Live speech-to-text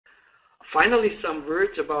Finally, some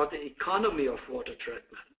words about the economy of water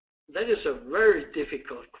treatment. That is a very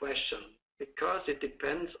difficult question because it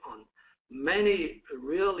depends on many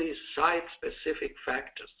really site-specific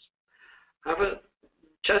factors. However,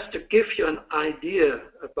 just to give you an idea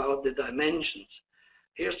about the dimensions,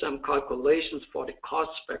 here's some calculations for the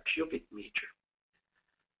cost per cubic meter.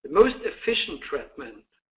 The most efficient treatment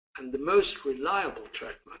and the most reliable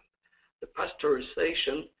treatment, the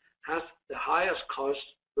pasteurization, has the highest cost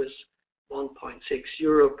with 1.6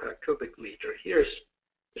 euro per cubic meter. Here's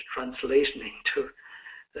the translation into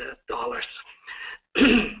dollars.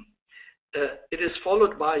 It is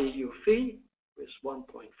followed by UV with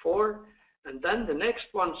 1.4, and then the next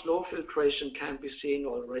one, slow filtration, can be seen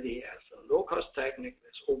already as a low-cost technique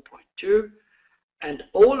with 0.2, and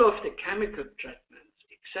all of the chemical treatments,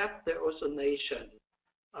 except the ozonation,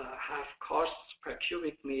 have costs per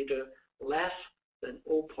cubic meter less than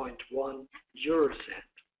 0.1 euro cent.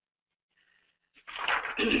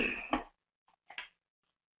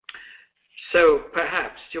 So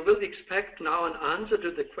perhaps you will expect now an answer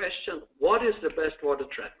to the question, what is the best water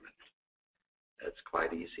treatment? That's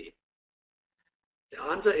quite easy. The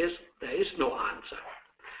answer is, there is no answer.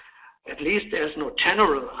 At least there's no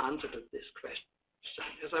general answer to this question.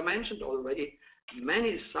 As I mentioned already,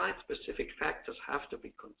 many site-specific factors have to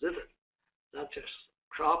be considered, such as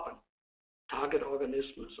crop and target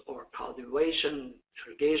organisms or cultivation,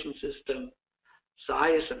 irrigation system,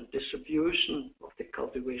 size and distribution of the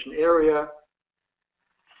cultivation area,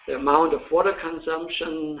 the amount of water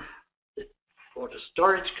consumption, the water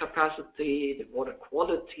storage capacity, the water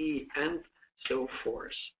quality, and so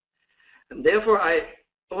forth. And therefore, I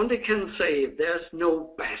only can say there's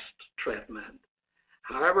no best treatment.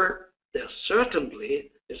 However, there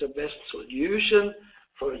certainly is a best solution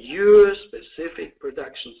for your specific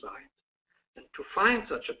production site. And to find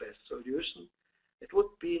such a best solution, it would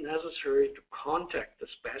be necessary to contact a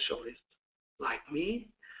specialist like me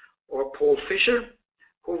or Paul Fischer,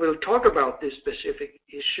 who will talk about this specific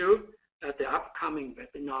issue at the upcoming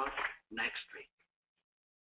webinar next week.